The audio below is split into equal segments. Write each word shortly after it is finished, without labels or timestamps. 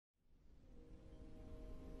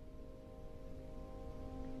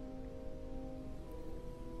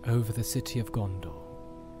Over the city of Gondor,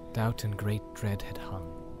 doubt and great dread had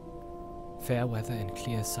hung. Fair weather and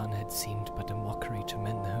clear sun had seemed but a mockery to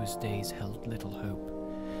men whose days held little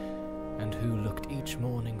hope, and who looked each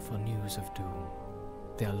morning for news of doom.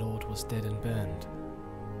 Their lord was dead and burned.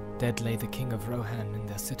 Dead lay the king of Rohan in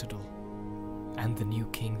their citadel, and the new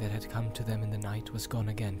king that had come to them in the night was gone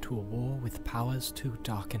again to a war with powers too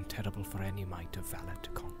dark and terrible for any might of valor to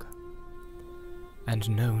conquer. And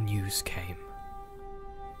no news came.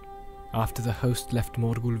 After the host left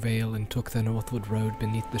Morgul Vale and took the northward road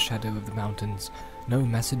beneath the shadow of the mountains, no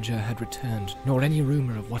messenger had returned, nor any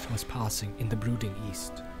rumour of what was passing in the brooding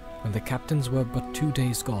east. When the captains were but 2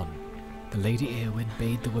 days gone, the Lady Eowyn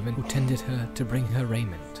bade the women who tended her to bring her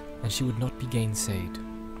raiment, and she would not be gainsaid,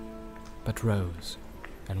 but rose.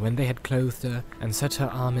 And when they had clothed her and set her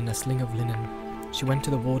arm in a sling of linen, she went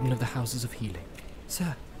to the warden of the houses of healing.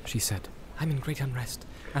 "Sir," she said, "I am in great unrest,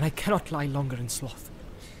 and I cannot lie longer in sloth."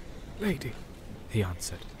 "Lady," he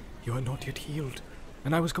answered, "you are not yet healed,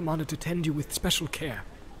 and I was commanded to tend you with special care.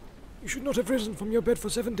 You should not have risen from your bed for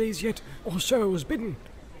 7 days yet, or so I was bidden.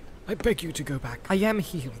 I beg you to go back." "I am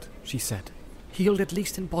healed," she said. "Healed at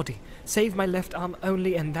least in body, save my left arm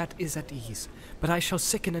only, and that is at ease. But I shall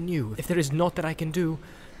sicken anew, if there is naught that I can do.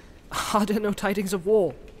 Are there no tidings of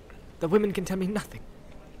war? The women can tell me nothing."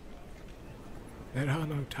 "There are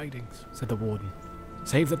no tidings," said the warden,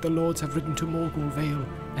 "save that the lords have ridden to Morgul Vale,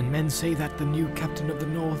 and men say that the new captain of the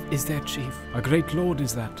north is their chief. A great lord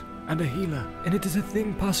is that, and a healer, and it is a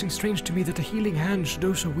thing passing strange to me that a healing hand should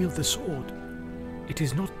also wield the sword. It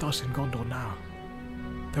is not thus in Gondor now,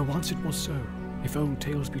 though once it was so, if old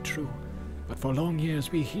tales be true. But for long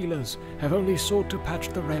years we healers have only sought to patch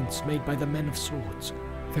the rents made by the men of swords,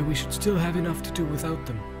 though we should still have enough to do without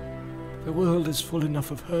them. The world is full enough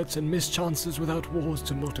of hurts and mischances without wars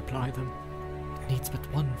to multiply them." "It needs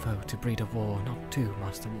but one foe to breed a war, not two,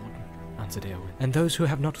 Master Warden," answered Eowyn, "and those who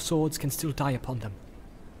have not swords can still die upon them.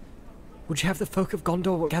 Would you have the folk of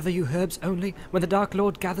Gondor gather you herbs only, when the Dark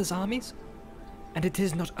Lord gathers armies? And it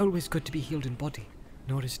is not always good to be healed in body,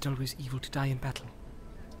 nor is it always evil to die in battle,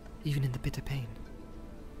 even in the bitter pain.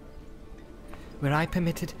 Were I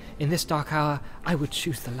permitted, in this dark hour, I would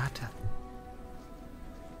choose the latter."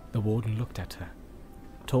 The warden looked at her.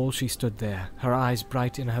 Tall she stood there, her eyes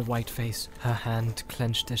bright in her white face, her hand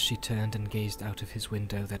clenched as she turned and gazed out of his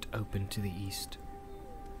window that opened to the east.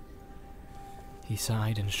 He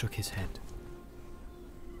sighed and shook his head.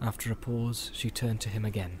 After a pause, she turned to him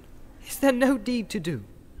again. "Is there no deed to do?"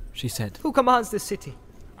 she said. "Who commands this city?"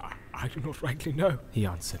 I do not rightly know," he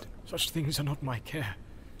answered. "Such things are not my care.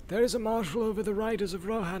 There is a marshal over the riders of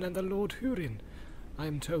Rohan, and the Lord Húrin, I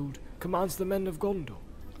am told, commands the men of Gondor.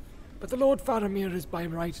 But the Lord Faramir is by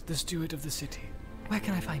right the steward of the city." "Where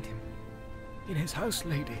can I find him?" "In his house,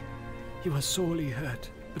 lady. He was sorely hurt,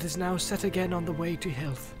 but is now set again on the way to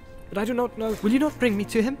health. But I do not know—" "Will you not bring me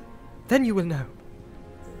to him? Then you will know."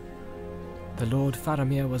 The Lord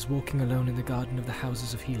Faramir was walking alone in the garden of the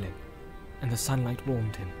houses of healing, and the sunlight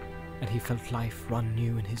warmed him, and he felt life run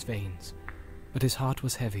new in his veins. But his heart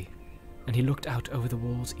was heavy, and he looked out over the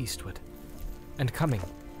walls eastward. And coming,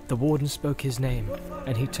 the warden spoke his name,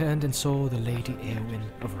 and he turned and saw the Lady Eowyn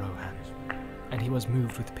of Rohan. And he was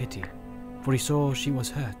moved with pity, for he saw she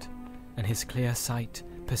was hurt, and his clear sight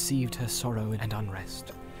perceived her sorrow and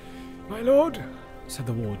unrest. "My lord," said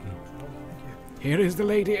the warden, "here is the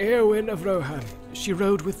Lady Eowyn of Rohan. She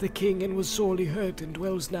rode with the king and was sorely hurt and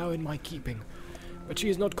dwells now in my keeping. But she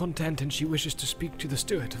is not content, and she wishes to speak to the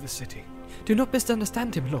steward of the city." "Do not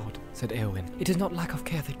misunderstand him, lord," said Eowyn. "It is not lack of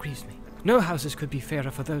care that grieves me. No houses could be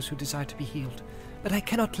fairer for those who desire to be healed. But I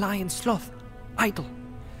cannot lie in sloth, idle,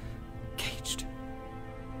 caged.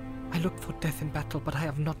 I looked for death in battle, but I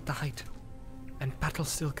have not died, and battle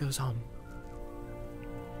still goes on."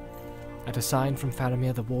 At a sign from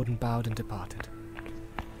Faramir, the warden bowed and departed.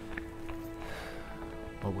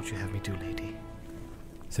 "What would you have me do, lady?"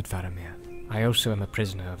 said Faramir. "I also am a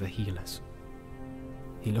prisoner of the healers."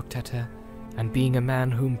 He looked at her, and being a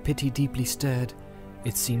man whom pity deeply stirred,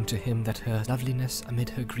 it seemed to him that her loveliness amid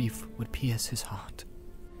her grief would pierce his heart.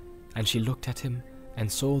 And she looked at him,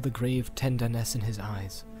 and saw the grave tenderness in his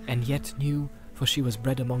eyes, and yet knew, for she was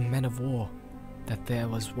bred among men of war, that there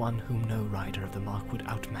was one whom no rider of the mark would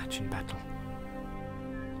outmatch in battle.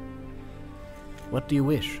 "What do you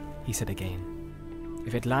wish?" he said again.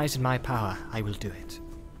 "If it lies in my power, I will do it."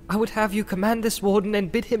 "I would have you command this warden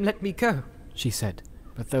and bid him let me go," she said,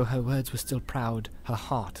 but though her words were still proud, her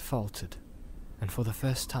heart faltered, and for the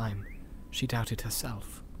first time she doubted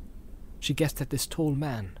herself. She guessed that this tall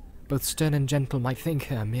man, both stern and gentle, might think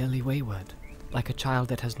her merely wayward, like a child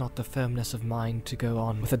that has not the firmness of mind to go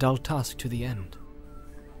on with a dull task to the end.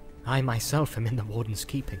 I myself am in the warden's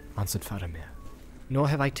keeping, answered Faramir. Nor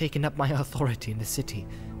have I taken up my authority in the city,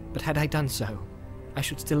 but had I done so, I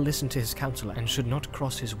should still listen to his counsel and should not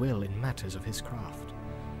cross his will in matters of his craft,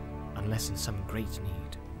 unless in some great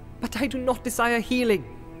need. But I do not desire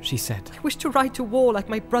healing, she said. I wish to ride to war like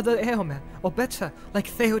my brother Eomer, or better, like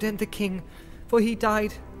Theoden the king, for he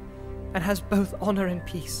died and has both honor and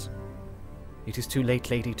peace. It is too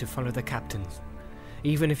late, lady, to follow the captains,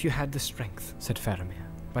 even if you had the strength, said Faramir.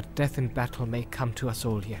 But death in battle may come to us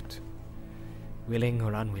all yet, willing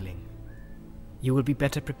or unwilling. You will be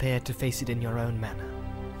better prepared to face it in your own manner.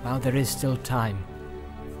 While there is still time,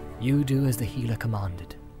 you do as the healer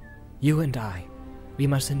commanded. You and I, we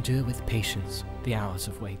must endure with patience the hours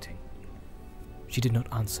of waiting. She did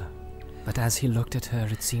not answer, but as he looked at her,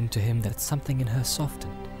 it seemed to him that something in her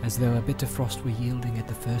softened, as though a bitter frost were yielding at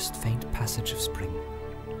the first faint passage of spring.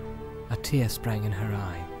 A tear sprang in her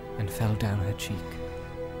eye and fell down her cheek,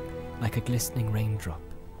 like a glistening raindrop.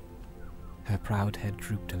 Her proud head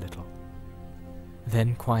drooped a little.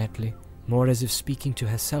 Then quietly, more as if speaking to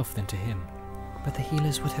herself than to him, "But the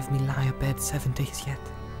healers would have me lie abed 7 days yet,"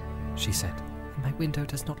 she said, "and my window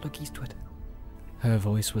does not look eastward." Her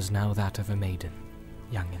voice was now that of a maiden,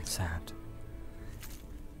 young and sad.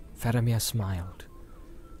 Faramir smiled,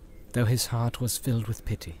 though his heart was filled with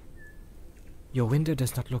pity. "Your window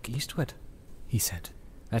does not look eastward," he said.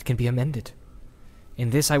 "That can be amended.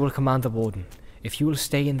 In this I will command the warden. If you will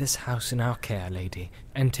stay in this house in our care, lady,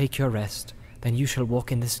 and take your rest, then you shall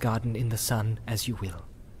walk in this garden in the sun as you will.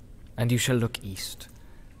 And you shall look east,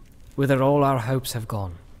 whither all our hopes have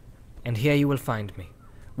gone. And here you will find me,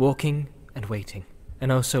 walking and waiting,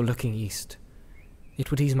 and also looking east. It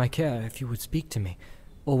would ease my care if you would speak to me,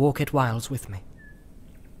 or walk at whiles with me."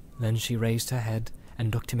 Then she raised her head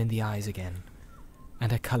and looked him in the eyes again,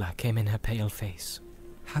 and a colour came in her pale face.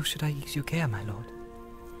 "How should I ease your care, my lord?"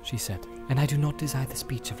 she said. "And I do not desire the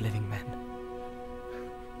speech of living men."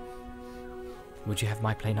 "Would you have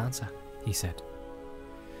my plain answer?" he said.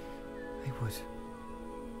 "I would."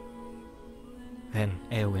 "Then,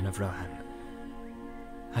 Eowyn of Rohan,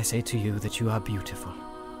 I say to you that you are beautiful.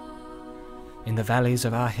 In the valleys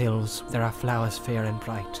of our hills there are flowers fair and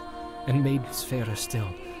bright, and maidens fairer still,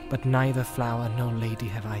 but neither flower nor lady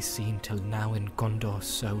have I seen till now in Gondor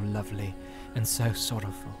so lovely and so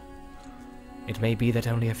sorrowful. It may be that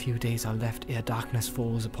only a few days are left ere darkness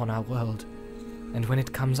falls upon our world, and when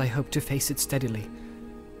it comes I hope to face it steadily.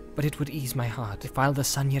 But it would ease my heart if while the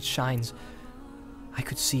sun yet shines, I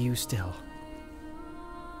could see you still.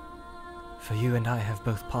 For you and I have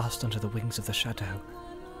both passed under the wings of the shadow,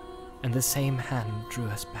 and the same hand drew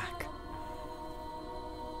us back."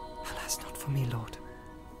 "Alas, not for me, lord,"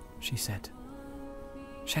 she said.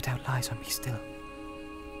 "Shadow lies on me still.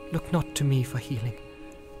 Look not to me for healing.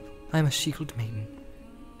 I am a shield maiden,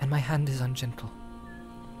 and my hand is ungentle.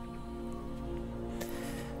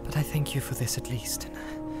 But I thank you for this at least,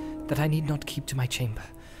 that I need not keep to my chamber.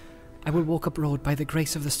 I will walk abroad by the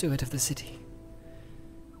grace of the steward of the city."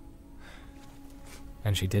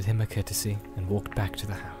 And she did him a courtesy and walked back to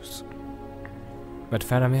the house. But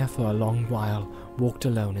Faramir for a long while walked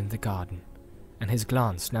alone in the garden, and his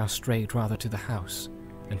glance now strayed rather to the house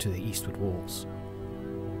than to the eastward walls.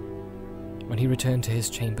 When he returned to his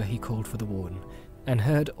chamber he called for the warden, and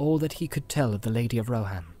heard all that he could tell of the Lady of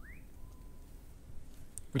Rohan.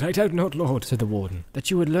 "But I doubt not, lord," said the warden, "that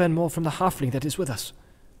you would learn more from the halfling that is with us,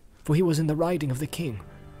 for he was in the riding of the king,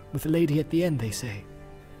 with the lady at the end, they say."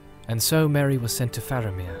 And so Merry was sent to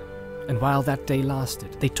Faramir, and while that day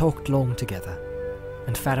lasted, they talked long together,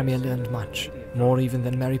 and Faramir learned much, more even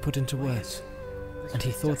than Merry put into words, and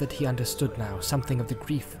he thought that he understood now something of the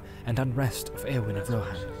grief and unrest of Eowyn of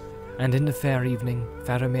Rohan. And in the fair evening,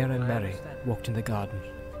 Faramir and Merry walked in the garden,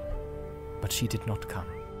 but she did not come.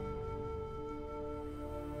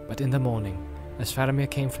 But in the morning, as Faramir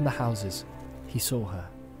came from the houses, he saw her,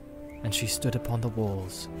 and she stood upon the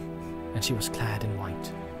walls, and she was clad in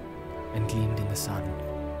white, and gleamed in the sun.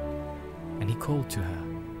 And he called to her,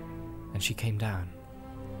 and she came down,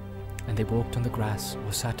 and they walked on the grass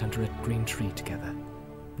or sat under a green tree together,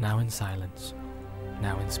 now in silence,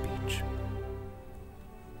 now in speech.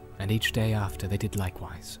 And each day after they did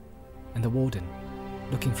likewise, and the warden,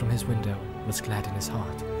 looking from his window, was glad in his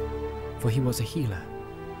heart, for he was a healer,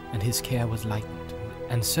 and his care was lightened,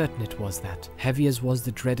 and certain it was that, heavy as was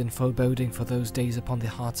the dread and foreboding for those days upon the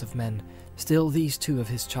hearts of men, still these two of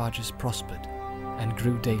his charges prospered, and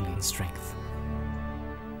grew daily in strength.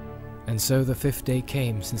 And so the 5th day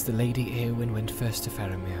came since the Lady Eowyn went first to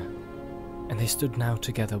Faramir, and they stood now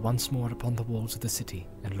together once more upon the walls of the city,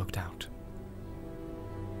 and looked out.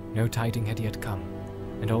 No tiding had yet come,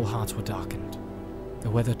 and all hearts were darkened, The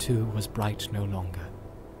weather too was bright no longer.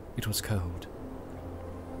 It was cold.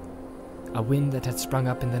 A wind that had sprung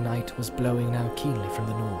up in the night was blowing now keenly from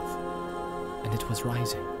the north, and it was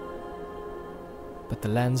rising. But the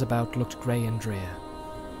lands about looked grey and drear.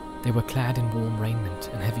 They were clad in warm raiment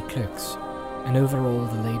and heavy cloaks, and over all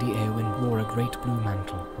the Lady Éowyn wore a great blue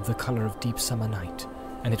mantle of the colour of deep summer night,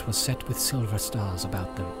 and it was set with silver stars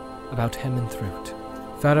about them, about hem and throat.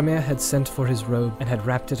 Faramir had sent for his robe and had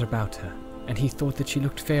wrapped it about her, and he thought that she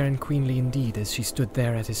looked fair and queenly indeed as she stood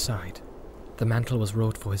there at his side. The mantle was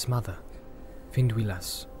wrought for his mother,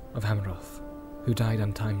 Finduilas of Amroth, who died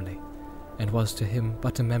untimely, and was to him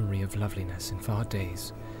but a memory of loveliness in far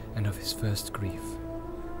days and of his first grief.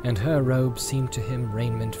 And her robe seemed to him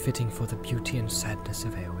raiment fitting for the beauty and sadness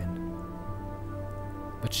of Éowyn.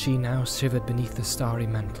 But she now shivered beneath the starry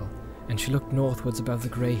mantle, and she looked northwards above the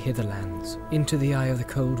grey hitherlands, into the eye of the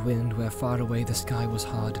cold wind where far away the sky was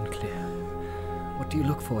hard and clear. "What do you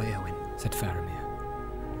look for, Éowyn?" said Faramir.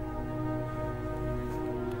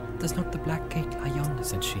 "Does not the Black Gate lie yonder?"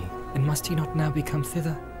 said she, "and must he not now be come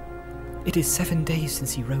thither? It is 7 days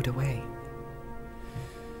since he rode away."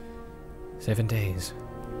 7 days,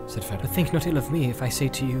 said Faramir. "But think not ill of me if I say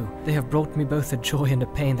to you, they have brought me both a joy and a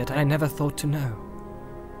pain that I never thought to know.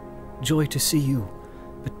 Joy to see you,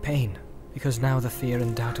 but pain, because now the fear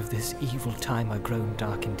and doubt of this evil time are grown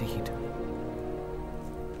dark indeed.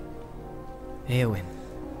 Éowyn,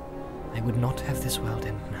 I would not have this world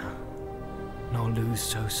end now, nor lose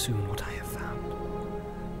so soon what I have found."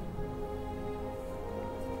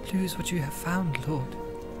 "Lose what you have found, Lord,"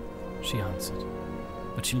 she answered,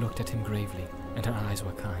 but she looked at him gravely, and her eyes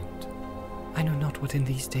were kind. "I know not what in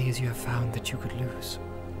these days you have found that you could lose.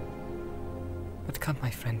 But come, my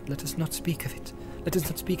friend, let us not speak of it. Let us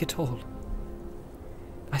not speak at all.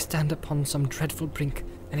 I stand upon some dreadful brink,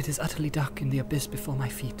 and it is utterly dark in the abyss before my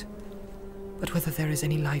feet. But whether there is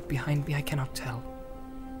any light behind me I cannot tell,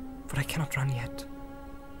 for I cannot run yet.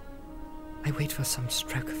 I wait for some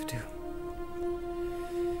stroke of doom."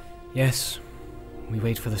 "Yes, we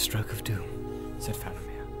wait for the stroke of doom," said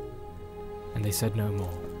Faramir. And they said no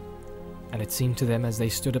more, and it seemed to them as they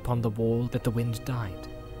stood upon the wall that the wind died,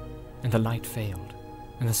 and the light failed,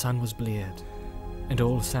 and the sun was bleared, and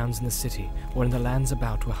all sounds in the city or in the lands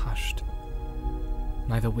about were hushed.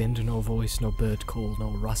 Neither wind nor voice nor bird call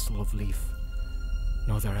nor rustle of leaf,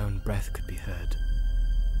 nor their own breath could be heard.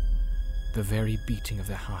 The very beating of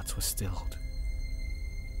their hearts was stilled.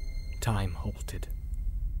 Time halted.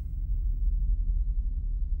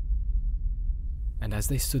 And as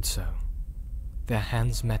they stood so, their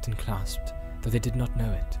hands met and clasped, though they did not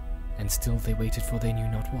know it, and still they waited for they knew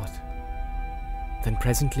not what. Then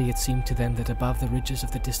presently it seemed to them that above the ridges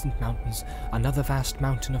of the distant mountains another vast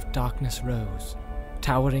mountain of darkness rose,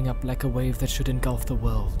 towering up like a wave that should engulf the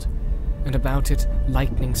world, and about it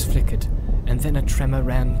lightnings flickered, and then a tremor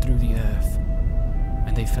ran through the earth,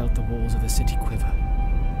 and they felt the walls of the city quiver.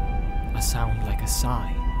 A sound like a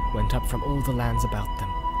sigh went up from all the lands about them,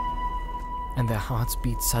 and their hearts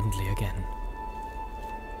beat suddenly again.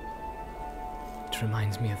 "It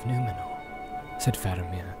reminds me of Númenor," said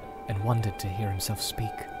Faramir, and wondered to hear himself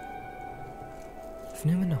speak. "Of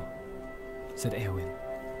Númenor?" said Éowyn.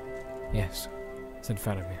 "Yes," said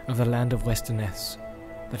Faramir, "of the land of Westernesse,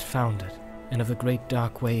 that foundered, and of the great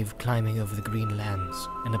dark wave climbing over the green lands,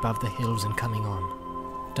 and above the hills and coming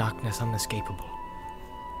on, darkness unescapable.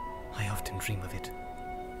 I often dream of it."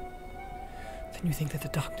 "Then you think that the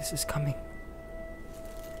darkness is coming?"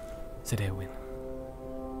 said Éowyn.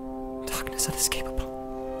 "Darkness unescapable."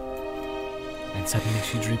 And suddenly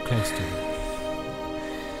she drew close to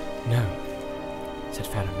him. "No," said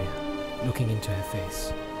Faramir, looking into her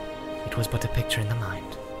face. "It was but a picture in the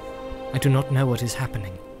mind. I do not know what is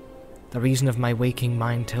happening. The reason of my waking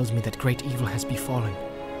mind tells me that great evil has befallen,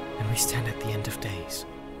 and we stand at the end of days.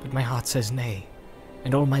 But my heart says nay,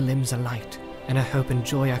 and all my limbs are light, and a hope and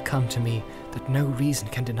joy are come to me that no reason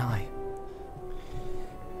can deny.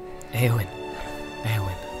 Éowyn,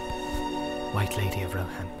 Éowyn, White Lady of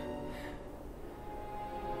Rohan."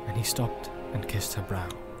 And he stopped and kissed her brow.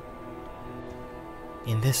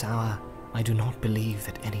 "In this hour I do not believe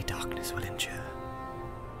that any darkness will endure."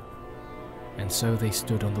 And so they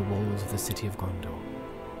stood on the walls of the city of Gondor,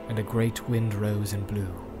 and a great wind rose and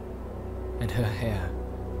blew, and her hair,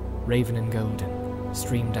 raven and golden,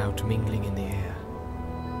 streamed out mingling in the air,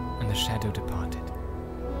 and the shadow departed,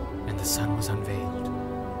 and the sun was unveiled,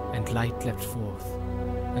 and light leapt forth,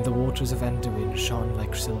 and the waters of Anduin shone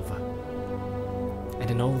like silver. And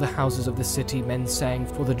in all the houses of the city men sang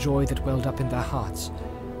for the joy that welled up in their hearts,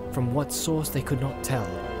 from what source they could not tell.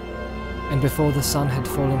 And before the sun had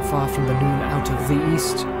fallen far from the noon out of the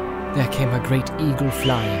east, there came a great eagle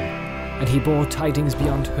flying, and he bore tidings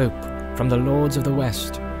beyond hope from the lords of the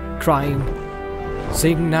west, crying,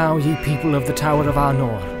 "Sing now, ye people of the Tower of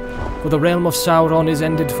Arnor, for the realm of Sauron is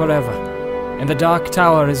ended forever, and the dark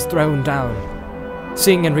tower is thrown down.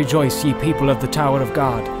 Sing and rejoice, ye people of the Tower of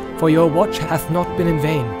God, for your watch hath not been in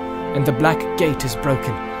vain, and the black gate is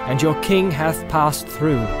broken, and your king hath passed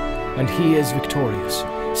through, and he is victorious.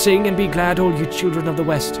 Sing and be glad, all you children of the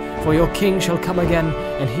west, for your king shall come again,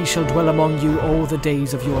 and he shall dwell among you all the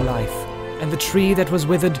days of your life. And the tree that was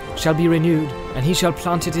withered shall be renewed, and he shall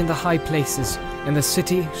plant it in the high places, and the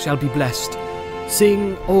city shall be blessed.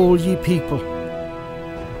 Sing, all ye people."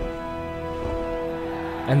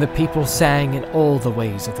 And the people sang in all the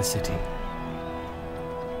ways of the city.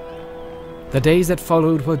 The days that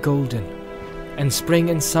followed were golden, and spring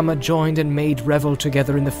and summer joined and made revel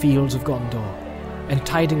together in the fields of Gondor. And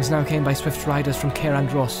tidings now came by swift riders from Caer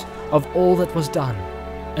Andros of all that was done,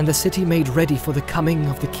 and the city made ready for the coming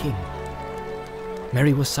of the king.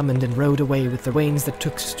 Merry was summoned and rode away with the wains that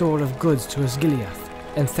took store of goods to Osgiliath,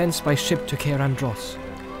 and thence by ship to Caer Andros.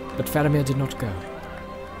 But Faramir did not go,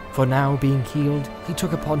 for now, being healed, he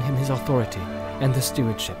took upon him his authority and the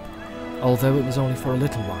stewardship, although it was only for a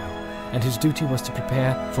little while, and his duty was to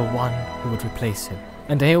prepare for one who would replace him.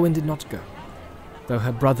 And Éowyn did not go, though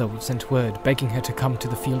her brother sent word begging her to come to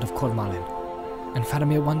the field of Cormalin, and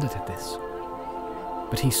Faramir wondered at this.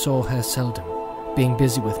 But he saw her seldom, being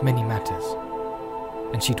busy with many matters,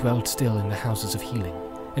 and she dwelled still in the houses of healing,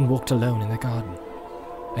 and walked alone in the garden,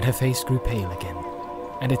 and her face grew pale again,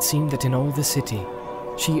 and it seemed that in all the city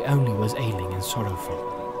she only was ailing and sorrowful,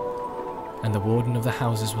 and the warden of the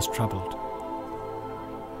houses was troubled.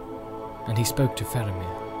 And he spoke to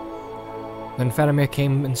Faramir. Then Faramir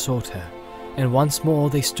came and sought her, and once more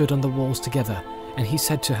they stood on the walls together, and he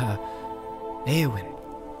said to her, "Éowyn,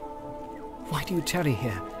 why do you tarry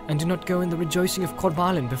here, and do not go in the rejoicing of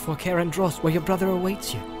Cormalin before Caer Andros, where your brother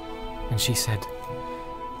awaits you?" And she said,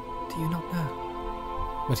 "Do you not know?"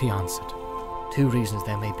 But he answered, "2 reasons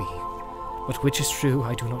there may be, but which is true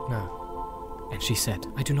I do not know." And she said,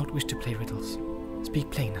 "I do not wish to play riddles.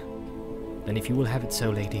 Speak plainer." "Then if you will have it so,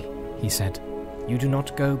 lady," he said, "you do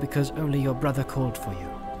not go because only your brother called for you,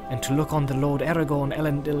 and to look on the Lord Aragorn,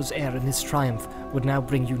 Elendil's heir, in his triumph would now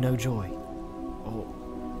bring you no joy.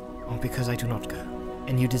 Or because I do not go,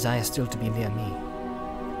 and you desire still to be near me.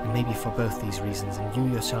 And maybe for both these reasons, and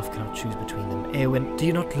you yourself cannot choose between them. Éowyn, do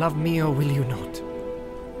you not love me, or will you not?"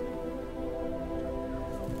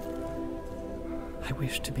 "I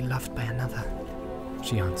wish to be loved by another,"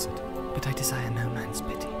 she answered, "but I desire no man's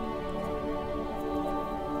pity."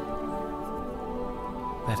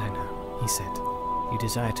 "That I know," he said. "You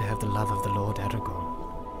desire to have the love of the Lord Aragorn,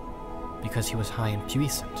 because he was high and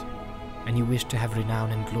puissant, and you wish to have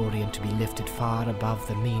renown and glory and to be lifted far above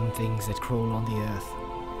the mean things that crawl on the earth.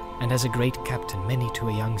 And as a great captain, many to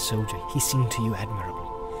a young soldier, he seemed to you admirable.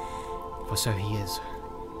 For so he is,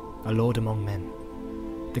 a lord among men,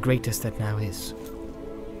 the greatest that now is.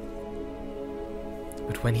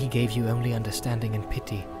 But when he gave you only understanding and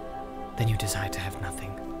pity, then you desire to have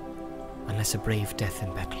nothing, unless a brave death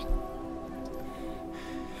in battle.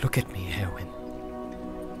 Look at me, Éowyn."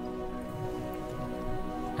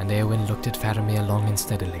 And Éowyn looked at Faramir long and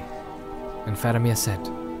steadily, and Faramir said,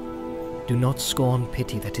 "Do not scorn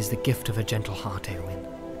pity that is the gift of a gentle heart, Éowyn.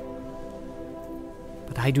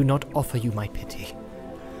 But I do not offer you my pity,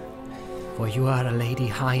 for you are a lady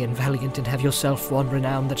high and valiant, and have yourself won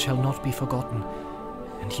renown that shall not be forgotten,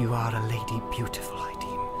 and you are a lady beautiful, I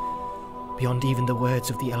deem, beyond even the words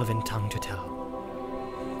of the elven tongue to tell.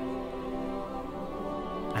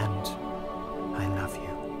 And I love you.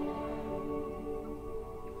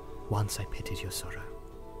 Once I pitied your sorrow,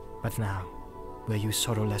 but now, were you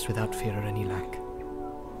sorrowless without fear or any lack,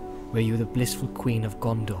 were you the blissful queen of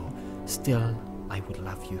Gondor, still I would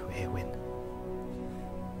love you, Éowyn.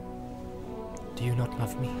 Do you not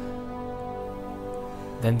love me?"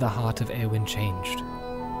 Then the heart of Éowyn changed,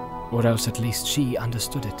 or else at least she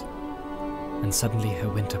understood it, and suddenly her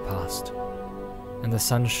winter passed, and the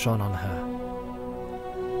sun shone on her.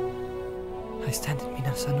 "I stand in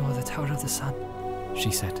Minas Anor, the Tower of the Sun,"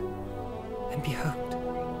 she said, "and behold,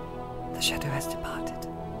 the shadow has departed.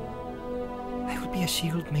 I will be a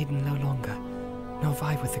shield maiden no longer, nor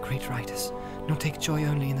vie with the great riders, nor take joy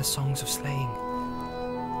only in the songs of slaying.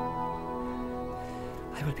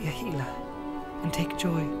 I will be a healer, and take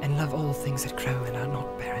joy and love all things that grow and are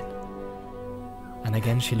not barren." And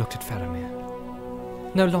again she looked at Faramir.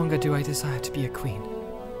 "No longer do I desire to be a queen,"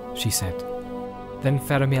 she said. Then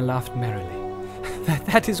Faramir laughed merrily.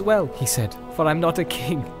 That is well," he said, "for I'm not a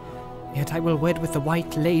king. Yet I will wed with the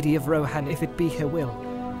White Lady of Rohan if it be her will.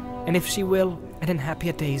 And if she will, and in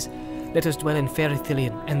happier days, let us dwell in fair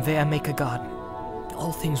Ithilien, and there make a garden.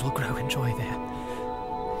 All things will grow in joy there,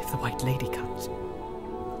 if the White Lady comes.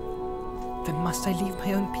 Then must I leave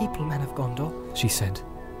my own people, man of Gondor? She said.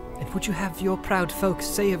 And would you have your proud folks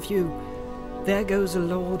say of you, there goes a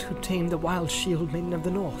lord who tamed the wild shield maiden of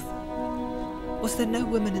the north? Was there no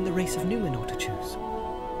woman in the race of Númenor to choose?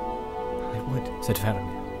 I would, said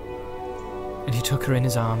Faramir. And he took her in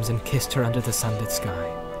his arms and kissed her under the sunlit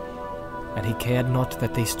sky. And he cared not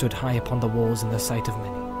that they stood high upon the walls in the sight of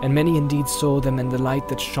many. And many indeed saw them, and the light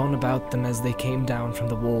that shone about them as they came down from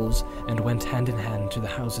the walls and went hand in hand to the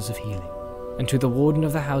houses of healing. And to the warden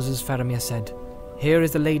of the houses Faramir said, Here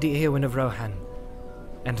is the Lady Eowyn of Rohan,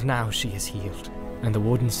 and now she is healed. And the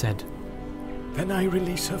warden said, Then I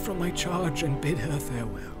release her from my charge and bid her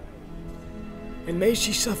farewell. And may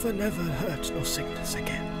she suffer never hurt nor sickness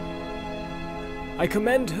again. I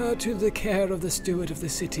commend her to the care of the steward of the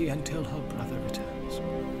city until her brother returns.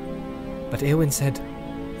 But Eowyn said,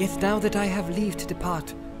 Yet now that I have leave to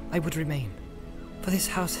depart, I would remain, for this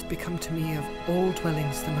house had become to me of all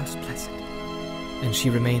dwellings the most blessed. And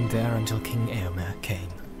she remained there until King Eomer came.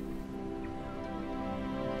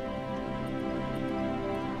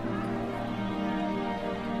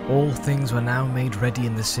 All things were now made ready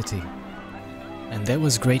in the city, and there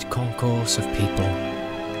was great concourse of people,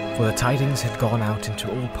 for the tidings had gone out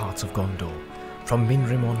into all parts of Gondor, from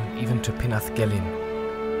Minrimon even to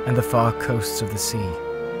Pinath-Gelin, and the far coasts of the sea,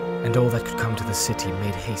 and all that could come to the city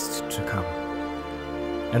made haste to come.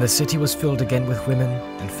 And the city was filled again with women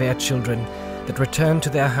and fair children that returned to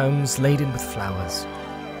their homes laden with flowers.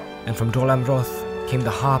 And from Dol Amroth came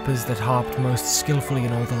the harpers that harped most skillfully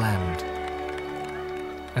in all the land.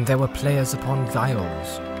 And there were players upon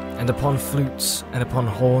viols, and upon flutes, and upon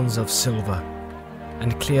horns of silver,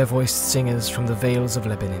 and clear-voiced singers from the vales of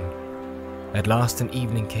Lebanon. At last an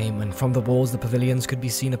evening came, and from the walls the pavilions could be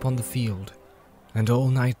seen upon the field, and all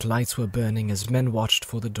night lights were burning as men watched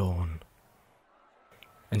for the dawn.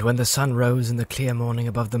 And when the sun rose in the clear morning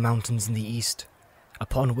above the mountains in the east,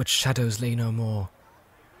 upon which shadows lay no more,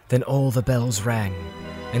 then all the bells rang,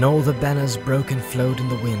 and all the banners broke and flowed in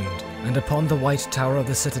the wind, and upon the white tower of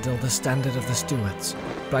the citadel the standard of the stewards,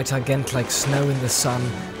 bright argent like snow in the sun,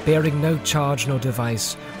 bearing no charge nor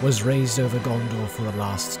device, was raised over Gondor for the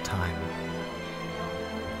last time.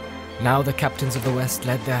 Now the captains of the west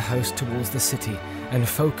led their host towards the city, and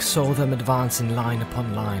folk saw them advance in line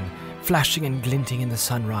upon line, flashing and glinting in the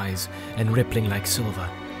sunrise, and rippling like silver.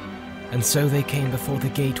 And so they came before the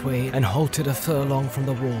gateway, and halted a furlong from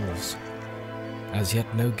the walls. As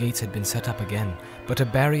yet no gates had been set up again, but a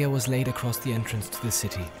barrier was laid across the entrance to the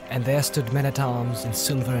city, and there stood men-at-arms in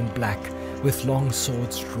silver and black, with long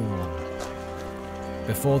swords drawn.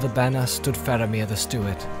 Before the banner stood Faramir the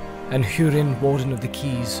steward, and Hurin, warden of the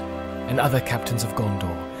keys, and other captains of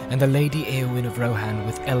Gondor, and the Lady Eowyn of Rohan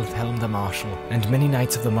with Elfhelm the marshal, and many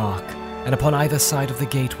knights of the mark. And upon either side of the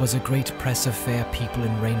gate was a great press of fair people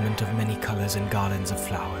in raiment of many colours and garlands of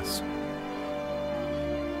flowers.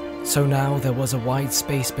 So now there was a wide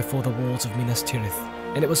space before the walls of Minas Tirith,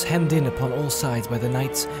 and it was hemmed in upon all sides by the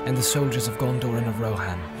knights and the soldiers of Gondor and of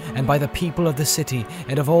Rohan, and by the people of the city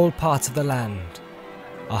and of all parts of the land.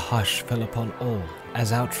 A hush fell upon all,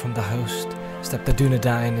 as out from the host stepped the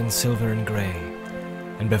Dunedain in silver and grey,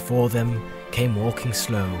 and before them came walking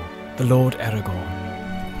slow the Lord Aragorn.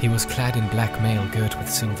 He was clad in black mail girt with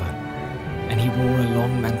silver, and he wore a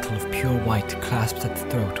long mantle of pure white clasped at the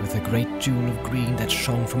throat with a great jewel of green that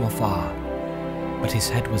shone from afar. But his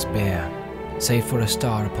head was bare, save for a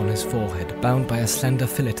star upon his forehead, bound by a slender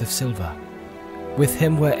fillet of silver. With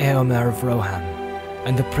him were Eomer of Rohan,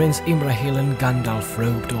 and the Prince Imrahil and Gandalf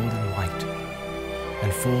robed all in white,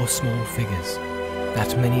 and 4 small figures,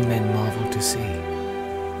 that many men marvelled to see.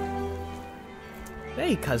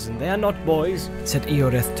 Nay, cousin, they are not boys, said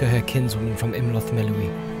Eoreth to her kinswoman from Imloth Melui,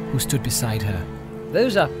 who stood beside her.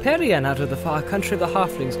 Those are Perian out of the far country of the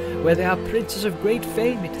halflings, where they are princes of great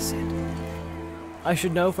fame, it is said. I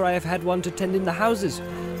should know, for I have had one to tend in the houses.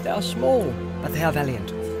 They are small, but they are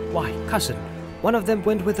valiant. Why, cousin, one of them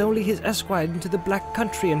went with only his esquire into the Black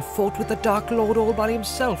Country and fought with the Dark Lord all by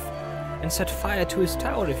himself, and set fire to his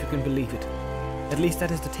tower, if you can believe it. At least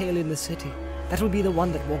that is the tale in the city. That will be the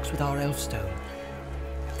one that walks with our Elfstone.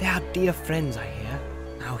 They are dear friends, I hear.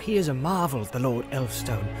 Now he is a marvel, the Lord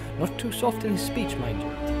Elfstone, not too soft in his speech, mind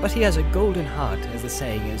you, but he has a golden heart, as the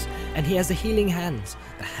saying is, and he has the healing hands,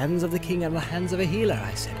 the hands of the king and the hands of a healer,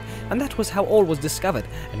 I said, and that was how all was discovered,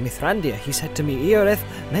 and Mithrandir, he said to me, Eoreth,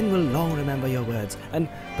 men will long remember your words, and...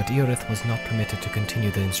 But Eoreth was not permitted to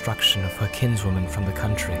continue the instruction of her kinswoman from the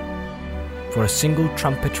country, for a single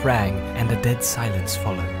trumpet rang, and a dead silence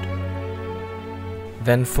followed.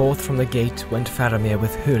 Then forth from the gate went Faramir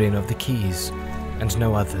with Húrin of the Keys, and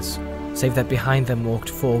no others, save that behind them walked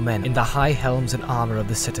 4 men in the high helms and armour of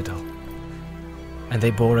the citadel. And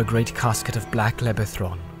they bore a great casket of black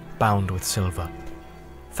lebethron, bound with silver.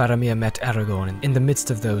 Faramir met Aragorn in the midst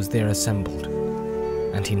of those there assembled,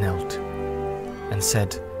 and he knelt, and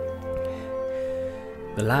said,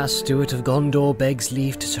 "The last Steward of Gondor begs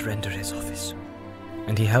leave to surrender his office."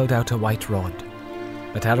 And he held out a white rod,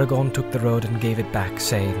 but Aragorn took the rod and gave it back,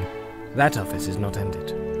 saying, "That office is not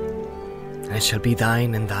ended, and it shall be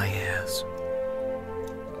thine and thy heirs,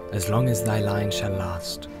 as long as thy line shall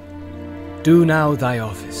last. Do now thy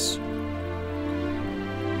office."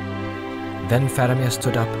 Then Faramir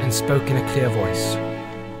stood up and spoke in a clear voice.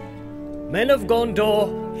 "Men of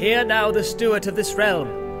Gondor, hear now the steward of this realm.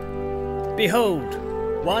 Behold,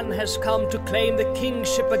 one has come to claim the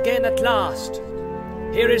kingship again at last.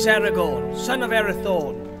 Here is Aragorn, son of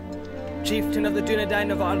Arathorn, chieftain of the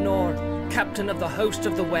Dunedain of Arnor, captain of the host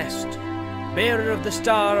of the west, bearer of the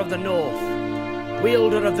star of the north,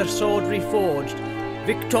 wielder of the sword reforged,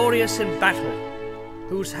 victorious in battle,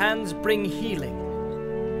 whose hands bring healing.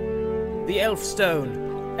 The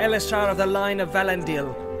Elfstone, Elisar of the line of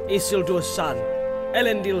Valandil, Isildur's son,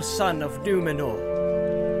 Elendil's son of Númenor.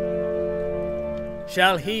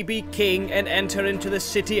 Shall he be king and enter into the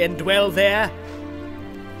city and dwell there?"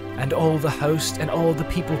 And all the host and all the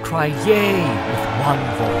people cried, "Yea," with one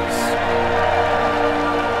voice.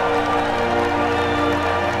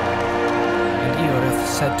 And Eoreth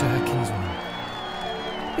said to her kinsman,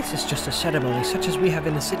 "This is just a ceremony such as we have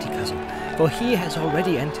in the city, cousin, for he has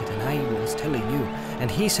already entered, and I was telling you,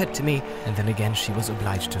 and he said to me..." And then again she was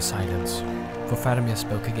obliged to silence, for Faramir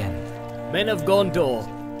spoke again. "Men of Gondor,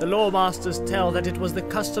 the lawmasters tell that it was the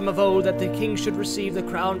custom of old that the king should receive the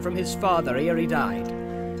crown from his father ere he died.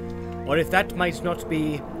 Or if that might not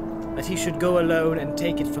be, that he should go alone and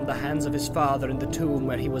take it from the hands of his father in the tomb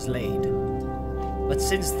where he was laid. But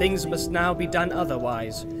since things must now be done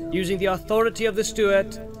otherwise, using the authority of the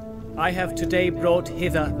steward, I have today brought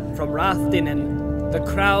hither from Rathdinen the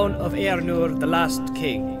crown of Eärnur, the last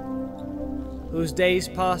king, whose days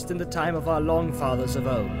passed in the time of our long-fathers of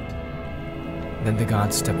old." Then the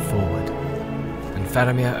guard stepped forward, and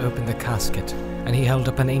Faramir opened the casket, and he held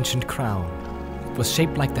up an ancient crown. It was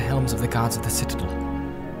shaped like the helms of the guards of the citadel,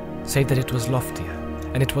 save that it was loftier,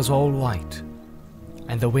 and it was all white,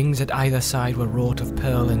 and the wings at either side were wrought of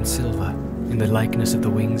pearl and silver, in the likeness of the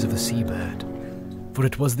wings of a sea-bird. For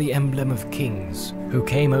it was the emblem of kings, who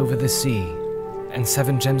came over the sea, and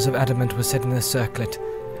 7 gems of adamant were set in a circlet,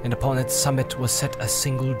 and upon its summit was set a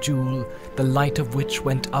single jewel, the light of which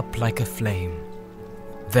went up like a flame.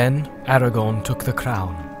 Then Aragorn took the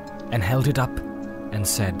crown, and held it up, and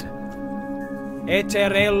said,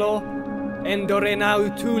 "Eterello endorenau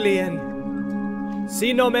tulien,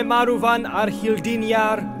 sino me maruvan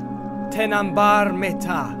arhildinyar tenambar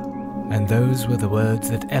meta." And those were the words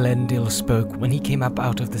that Elendil spoke when he came up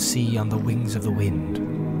out of the sea on the wings of the wind.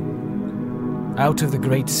 "Out of the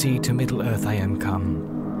great sea to Middle-earth I am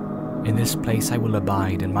come. In this place I will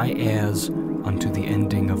abide, and my heirs unto the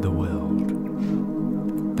ending of the world."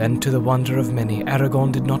 Then to the wonder of many,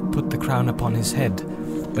 Aragorn did not put the crown upon his head,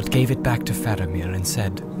 but gave it back to Faramir and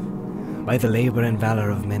said, "By the labour and valour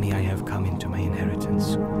of many I have come into my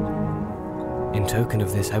inheritance. In token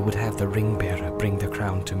of this I would have the ring-bearer bring the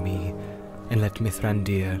crown to me, and let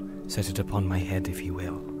Mithrandir set it upon my head if he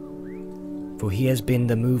will. For he has been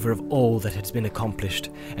the mover of all that has been accomplished,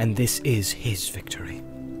 and this is his victory."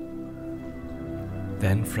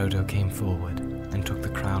 Then Frodo came forward and took the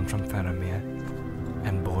crown from Faramir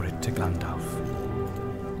and bore it to Gandalf.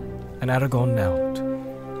 And Aragorn knelt,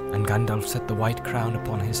 and Gandalf set the white crown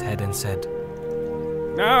upon his head and said,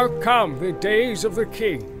 "Now come the days of the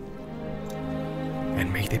king,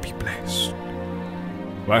 and may they be blessed,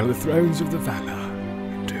 while the thrones of the Valar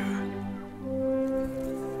endure."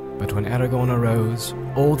 But when Aragorn arose,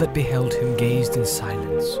 all that beheld him gazed in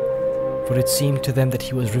silence, for it seemed to them that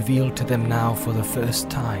he was revealed to them now for the first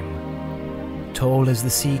time. Tall as the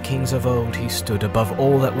sea kings of old he stood above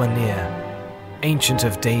all that were near. Ancient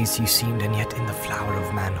of days he seemed, and yet in the flower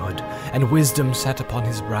of manhood, and wisdom sat upon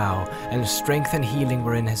his brow, and strength and healing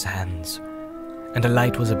were in his hands, and a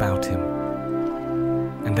light was about him.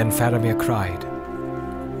 And then Faramir cried,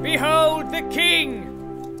 "Behold the king!"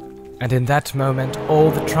 And in that moment all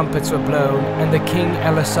the trumpets were blown, and the king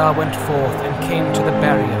Elisar went forth and came to the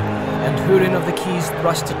barrier, and Húrin of the Keys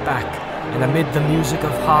thrust it back, and amid the music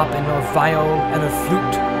of harp and of viol and of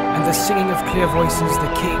flute, and the singing of clear voices,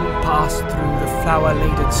 the king passed through the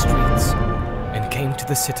flower-laden streets, and came to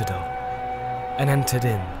the citadel, and entered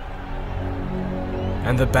in.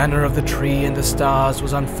 And the banner of the tree and the stars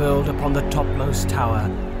was unfurled upon the topmost tower,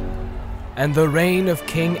 and the reign of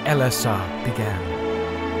King Elisar began,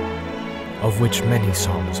 of which many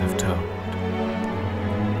songs have told.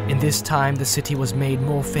 In this time the city was made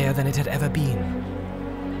more fair than it had ever been,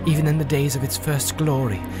 even in the days of its first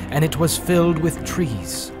glory, and it was filled with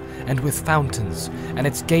trees and with fountains, and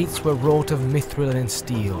its gates were wrought of mithril and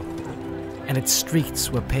steel, and its streets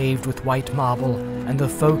were paved with white marble, and the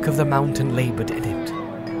folk of the mountain labored in it,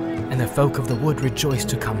 and the folk of the wood rejoiced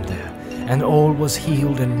to come there, and all was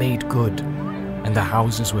healed and made good, and the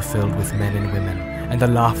houses were filled with men and women, and the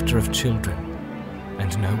laughter of children,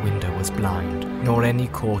 and no window was blind, nor any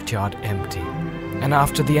courtyard empty. And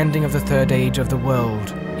after the ending of the third age of the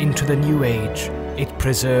world, into the new age, it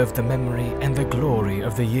preserved the memory and the glory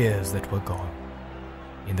of the years that were gone.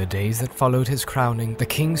 In the days that followed his crowning, the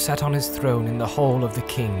king sat on his throne in the hall of the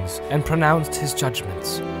kings, and pronounced his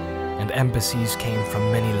judgments. And embassies came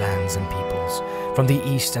from many lands and peoples, from the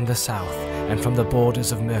east and the south, and from the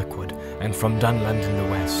borders of Mirkwood, and from Dunland in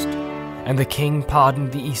the west. And the king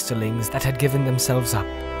pardoned the Easterlings that had given themselves up,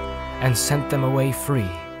 and sent them away free.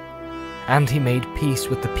 And he made peace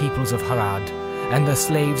with the peoples of Harad, and the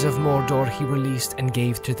slaves of Mordor he released and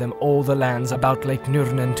gave to them all the lands about Lake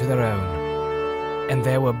Nurnen to their own. And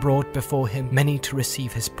there were brought before him many to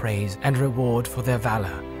receive his praise and reward for their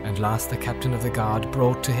valor. And last the captain of the guard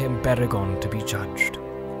brought to him Beregond to be judged.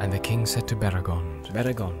 And the king said to Beregond,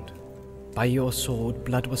 Beregond, by your sword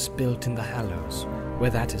blood was spilt in the hallows,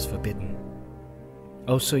 where that is forbidden.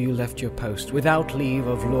 Also you left your post without leave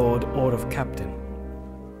of lord or of captain.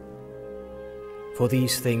 For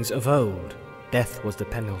these things of old, death was the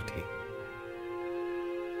penalty.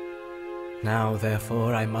 Now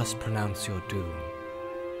therefore I must pronounce your doom.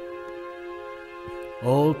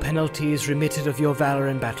 All penalty is remitted of your valor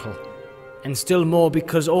in battle, and still more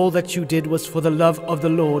because all that you did was for the love of the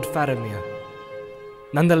Lord Faramir.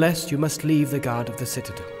 Nonetheless, you must leave the guard of the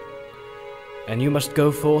citadel, and you must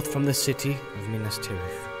go forth from the city of Minas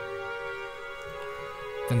Tirith.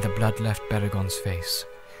 Then the blood left Beregond's face,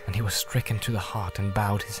 and he was stricken to the heart and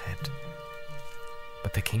bowed his head.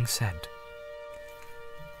 But the king said,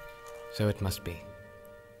 So it must be,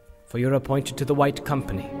 for you are appointed to the White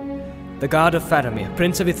Company, the guard of Faramir,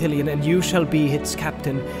 Prince of Ithilien, and you shall be its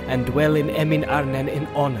captain, and dwell in Emin Arnen in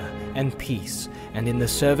honor and peace, and in the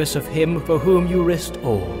service of him for whom you risked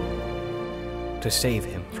all, to save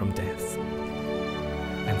him from death.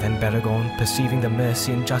 And then Beregond, perceiving the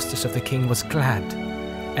mercy and justice of the king, was glad,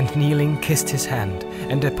 and kneeling kissed his hand,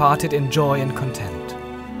 and departed in joy and content.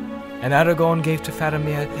 And Aragorn gave to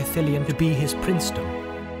Faramir Ithilien to be his princedom,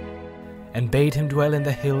 and bade him dwell in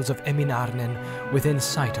the hills of Emin Arnen within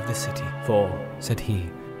sight of the city. For, said he,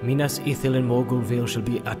 Minas Ithil and Morgulvale shall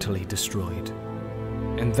be utterly destroyed.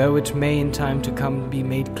 And though it may in time to come be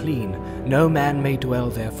made clean, no man may dwell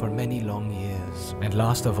there for many long years. And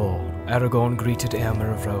last of all, Aragorn greeted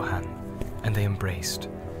Eomer of Rohan, and they embraced.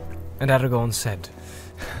 And Aragorn said,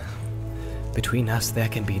 Between us there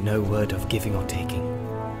can be no word of giving or taking,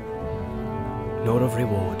 nor of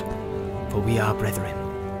reward, for we are brethren.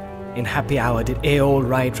 In happy hour did Eol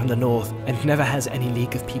ride from the north, and never has any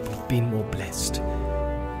league of people been more blessed,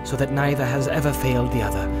 so that neither has ever failed the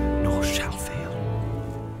other, nor shall fail.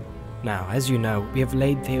 Now, as you know, we have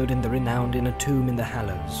laid Theoden the Renowned in a tomb in the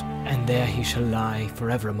Hallows, and there he shall lie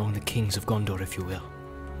forever among the kings of Gondor, if you will.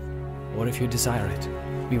 Or if you desire it,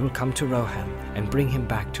 we will come to Rohan and bring him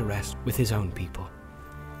back to rest with his own people.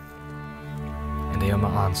 And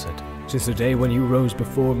Eomer answered, Since the day when you rose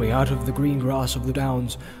before me out of the green grass of the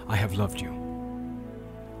downs, I have loved you,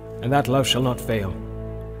 and that love shall not fail.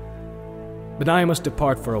 But I must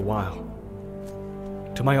depart for a while,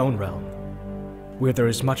 to my own realm, where there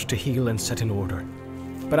is much to heal and set in order.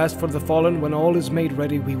 But as for the fallen, when all is made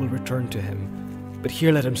ready, we will return to him. But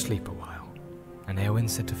here let him sleep a while. And Eowyn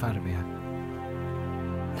said to Faramir,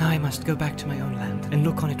 Now I must go back to my own land, and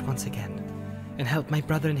look on it once again, and help my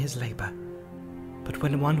brother in his labor. But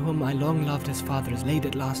when one whom I long loved as father is laid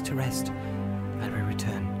at last to rest, I will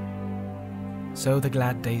return. So the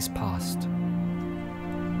glad days passed.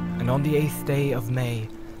 And on the 8th day of May,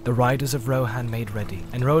 the riders of Rohan made ready,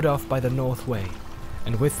 and rode off by the north way,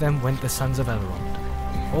 and with them went the sons of Elrond.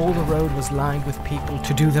 All the road was lined with people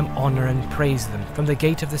to do them honor and praise them, from the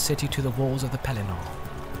gate of the city to the walls of the Pelennor.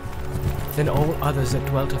 Then all others that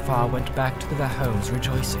dwelt afar went back to their homes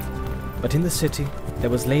rejoicing. But in the city there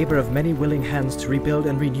was labor of many willing hands to rebuild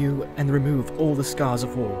and renew and remove all the scars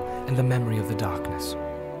of war and the memory of the darkness.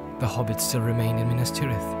 The hobbits still remained in Minas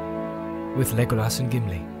Tirith, with Legolas and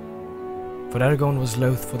Gimli, for Aragorn was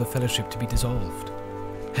loath for the fellowship to be dissolved.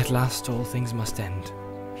 At last all things must end,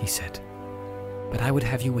 he said, But I would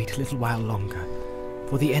have you wait a little while longer,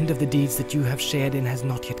 for the end of the deeds that you have shared in has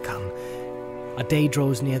not yet come. A day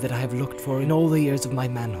draws near that I have looked for in all the years of my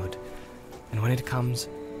manhood, and when it comes,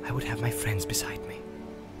 I would have my friends beside me."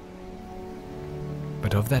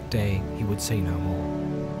 But of that day he would say no more.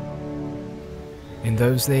 In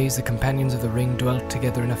those days the companions of the ring dwelt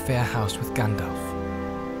together in a fair house with Gandalf,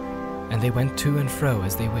 and they went to and fro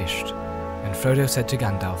as they wished. And Frodo said to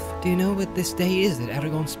Gandalf, "Do you know what this day is that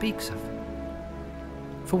Aragorn speaks of?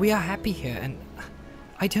 For we are happy here, and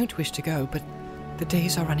I don't wish to go, but the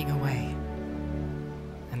days are running away,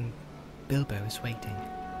 and Bilbo is waiting,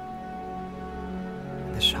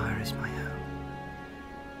 and the Shire is my home."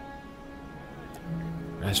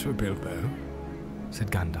 "As for Bilbo,"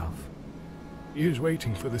 said Gandalf, "he is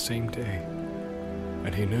waiting for the same day,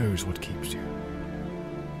 and he knows what keeps you.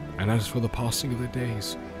 And as for the passing of the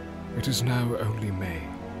days, it is now only May,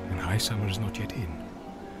 and high summer is not yet in.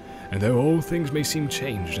 And though all things may seem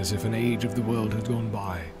changed as if an age of the world had gone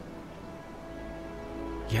by,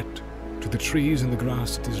 yet to the trees and the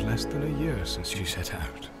grass it is less than a year since you set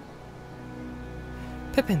out."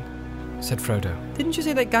 "Pippin," said Frodo, "didn't you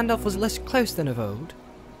say that Gandalf was less close than of old?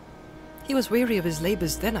 He was weary of his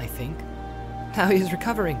labours then, I think. Now he is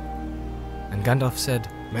recovering." and Gandalf said,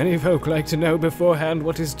 "Many folk like to know beforehand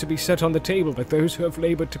what is to be set on the table, but those who have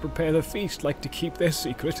laboured to prepare the feast like to keep their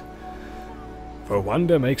secret. For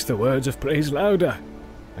wonder makes the words of praise louder,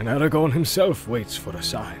 and Aragorn himself waits for a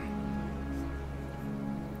sign."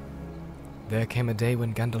 There came a day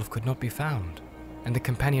when Gandalf could not be found, and the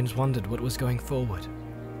companions wondered what was going forward.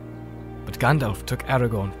 But Gandalf took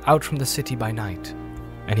Aragorn out from the city by night,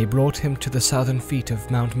 and he brought him to the southern feet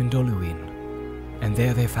of Mount Mindolluin, and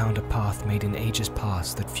there they found a path made in ages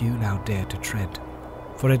past that few now dared to tread,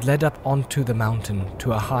 for it led up onto the mountain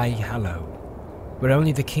to a high hollow, where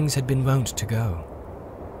only the kings had been wont to go.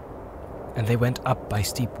 And they went up by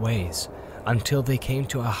steep ways, until they came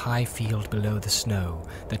to a high field below the snow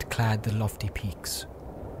that clad the lofty peaks.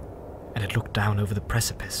 And it looked down over the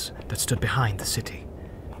precipice that stood behind the city.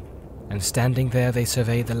 And standing there they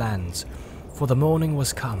surveyed the lands, for the morning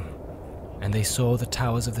was come, and they saw the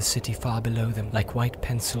towers of the city far below them like white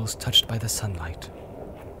pencils touched by the sunlight.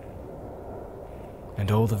 And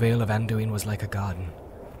all the vale of Anduin was like a garden,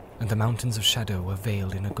 and the mountains of shadow were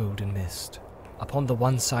veiled in a golden mist. Upon the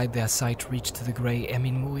one side their sight reached to the grey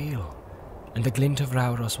Emin Muil, and the glint of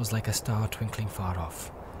Rauros was like a star twinkling far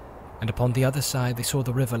off. And upon the other side they saw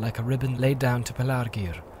the river like a ribbon laid down to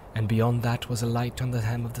Pelargir, and beyond that was a light on the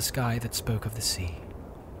hem of the sky that spoke of the sea.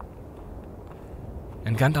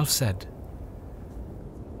 And Gandalf said,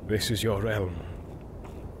 "This is your realm,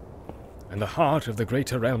 and the heart of the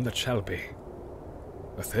greater realm that shall be.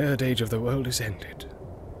 The third age of the world is ended,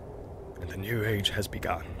 and the new age has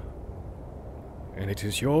begun. And it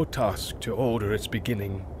is your task to order its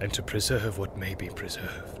beginning and to preserve what may be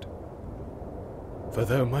preserved. For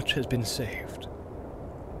though much has been saved,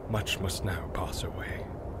 much must now pass away.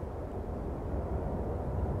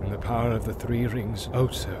 And the power of the three rings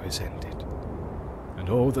also is ended, and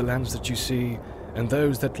all the lands that you see, and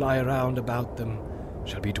those that lie around about them,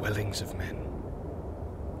 shall be dwellings of men.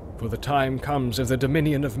 For the time comes of the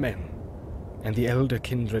dominion of men, and the elder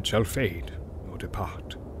kindred shall fade or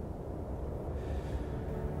depart."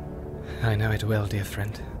 "I know it well, dear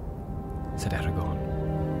friend," said Aragorn,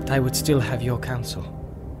 "but I would still have your counsel."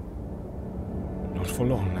 "Not for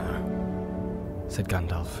long now," said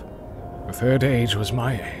Gandalf. "The third age was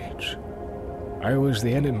my age. I was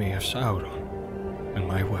the enemy of Sauron, and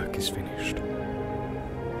my work is finished.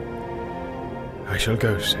 I shall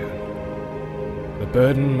go soon. The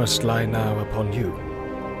burden must lie now upon you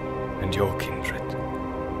and your kindred."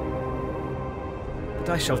 "But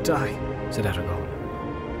I shall die," said Aragorn,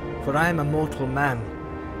 "for I am a mortal man,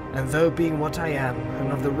 and though being what I am,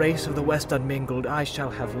 and of the race of the West unmingled, I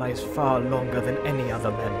shall have lives far longer than any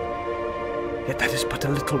other men. Yet that is but a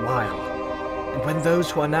little while, and when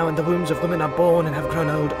those who are now in the wombs of women are born and have grown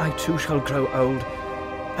old, I too shall grow old.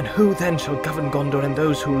 And who then shall govern Gondor and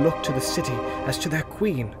those who look to the city as to their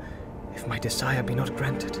queen, if my desire be not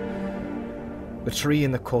granted? The tree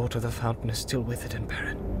in the court of the fountain is still withered and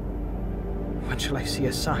barren. When shall I see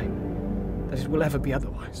a sign that it will ever be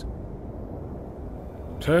otherwise?"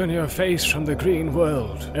 "Turn your face from the green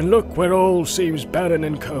world, and look where all seems barren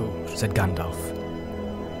and cold," said Gandalf.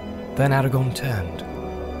 Then Aragorn turned,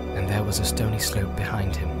 and there was a stony slope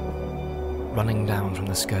behind him, running down from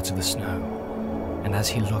the skirts of the snow. And as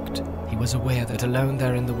he looked, he was aware that alone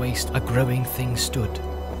there in the waste a growing thing stood.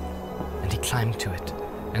 And he climbed to it,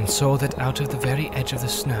 and saw that out of the very edge of the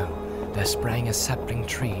snow there sprang a sapling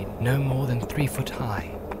tree no more than 3 foot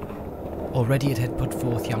high. Already it had put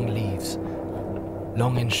forth young leaves,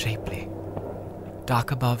 long and shapely,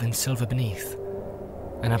 dark above and silver beneath,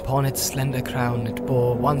 and upon its slender crown it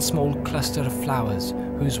bore one small cluster of flowers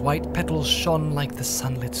whose white petals shone like the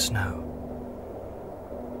sunlit snow.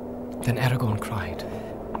 Then Aragorn cried,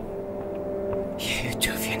 "You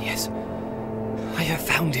too, Phineas, I have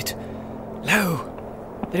found it. Lo,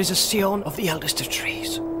 there is a scion of the eldest of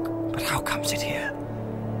trees. But how comes it here?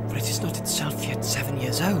 For it is not itself yet 7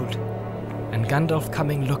 years old." And Gandalf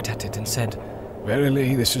coming looked at it and said,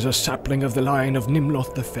 "Verily, this is a sapling of the line of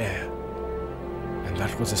Nimloth the Fair, and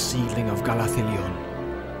that was a seedling of Galathilion,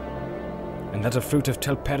 and that a fruit of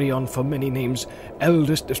Telperion, for many names,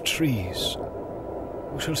 eldest of trees.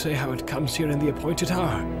 Who shall say how it comes here in the appointed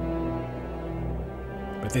hour?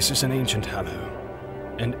 But this is an ancient hallow,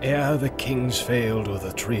 and ere the kings failed or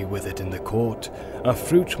the tree withered in the court, a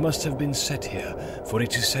fruit must have been set here, for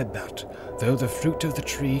it is said that, though the fruit of the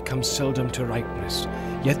tree comes seldom to ripeness,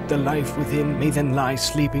 yet the life within may then lie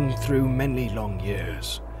sleeping through many long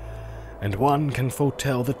years, and one can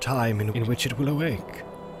foretell the time in which it will awake.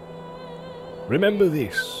 Remember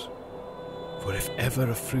this, for if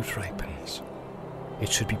ever a fruit ripens, it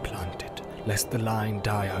should be planted, lest the line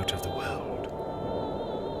die out of the world.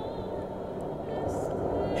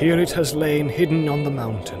 Here it has lain hidden on the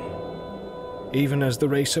mountain, even as the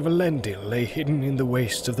race of Elendil lay hidden in the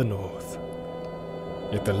wastes of the north.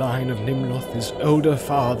 Yet the line of Nimloth is older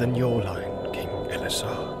far than your line, King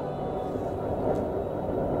Elisar."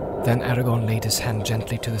 Then Aragorn laid his hand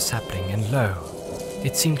gently to the sapling, and lo,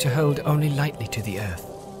 it seemed to hold only lightly to the earth,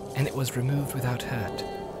 and it was removed without hurt.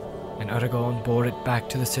 And Aragorn bore it back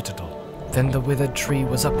to the citadel. Then the withered tree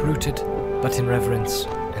was uprooted, but in reverence,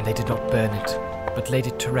 and they did not burn it, but laid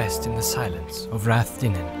it to rest in the silence of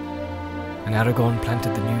Rath-Dinin. And Aragorn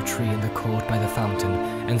planted the new tree in the court by the fountain,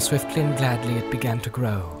 and swiftly and gladly it began to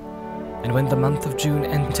grow. And when the month of June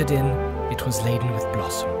entered in, it was laden with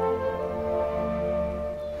blossom.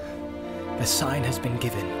 "The sign has been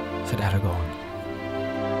given," said Aragorn,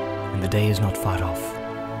 "and the day is not far off."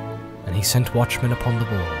 And he sent watchmen upon the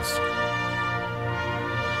walls.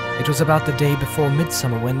 It was about the day before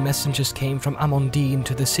midsummer when messengers came from Amon-Dîn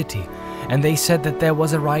into the city, and they said that there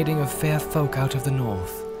was a riding of fair folk out of the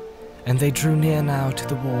north. And they drew near now to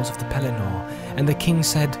the walls of the Pelennor, and the king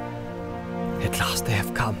said, "At last they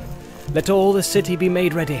have come. Let all the city be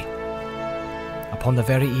made ready." Upon the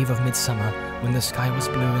very eve of midsummer, when the sky was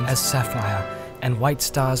blue as sapphire, and white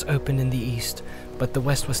stars opened in the east, but the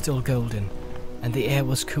west was still golden, and the air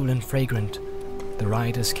was cool and fragrant, the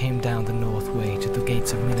riders came down the north way to the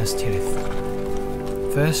gates of Minas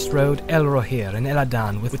Tirith. First rode Elrohir and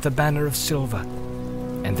Eladan with the banner of silver,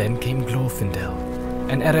 and then came Glorfindel,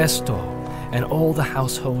 and Erestor, and all the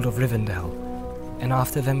household of Rivendell, and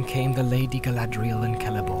after them came the Lady Galadriel and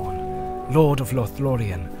Celeborn, Lord of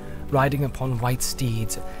Lothlorien, riding upon white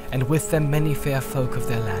steeds, and with them many fair folk of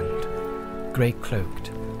their land,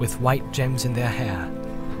 grey-cloaked, with white gems in their hair.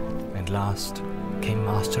 And last came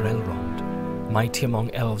Master Elrond, mighty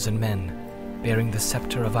among elves and men, bearing the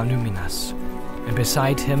sceptre of Anúminas, and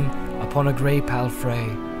beside him, upon a grey palfrey,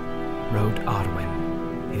 rode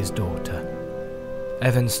Arwen, his daughter,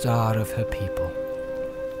 Evanstar of her people.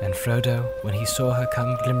 And Frodo, when he saw her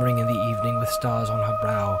come glimmering in the evening with stars on her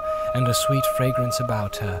brow, and a sweet fragrance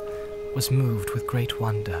about her, was moved with great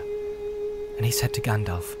wonder. And he said to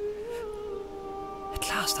Gandalf, "At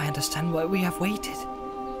last I understand why we have waited.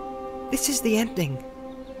 This is the ending.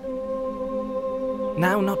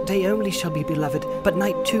 Now not day only shall be beloved, but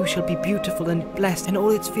night too shall be beautiful and blessed, and all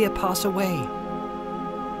its fear pass away."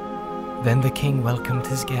 Then the king welcomed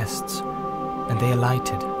his guests, and they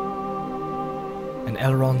alighted. And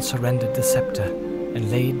Elrond surrendered the sceptre,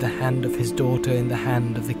 and laid the hand of his daughter in the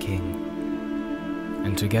hand of the king.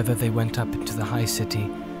 And together they went up into the high city,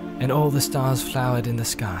 and all the stars flowered in the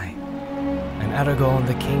sky. And Aragorn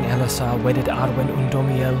the king Elisar wedded Arwen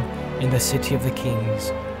Undomiel in the city of the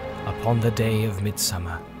kings, upon the day of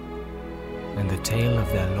midsummer. And the tale of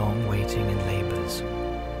their long waiting and labours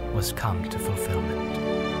was come to fulfillment.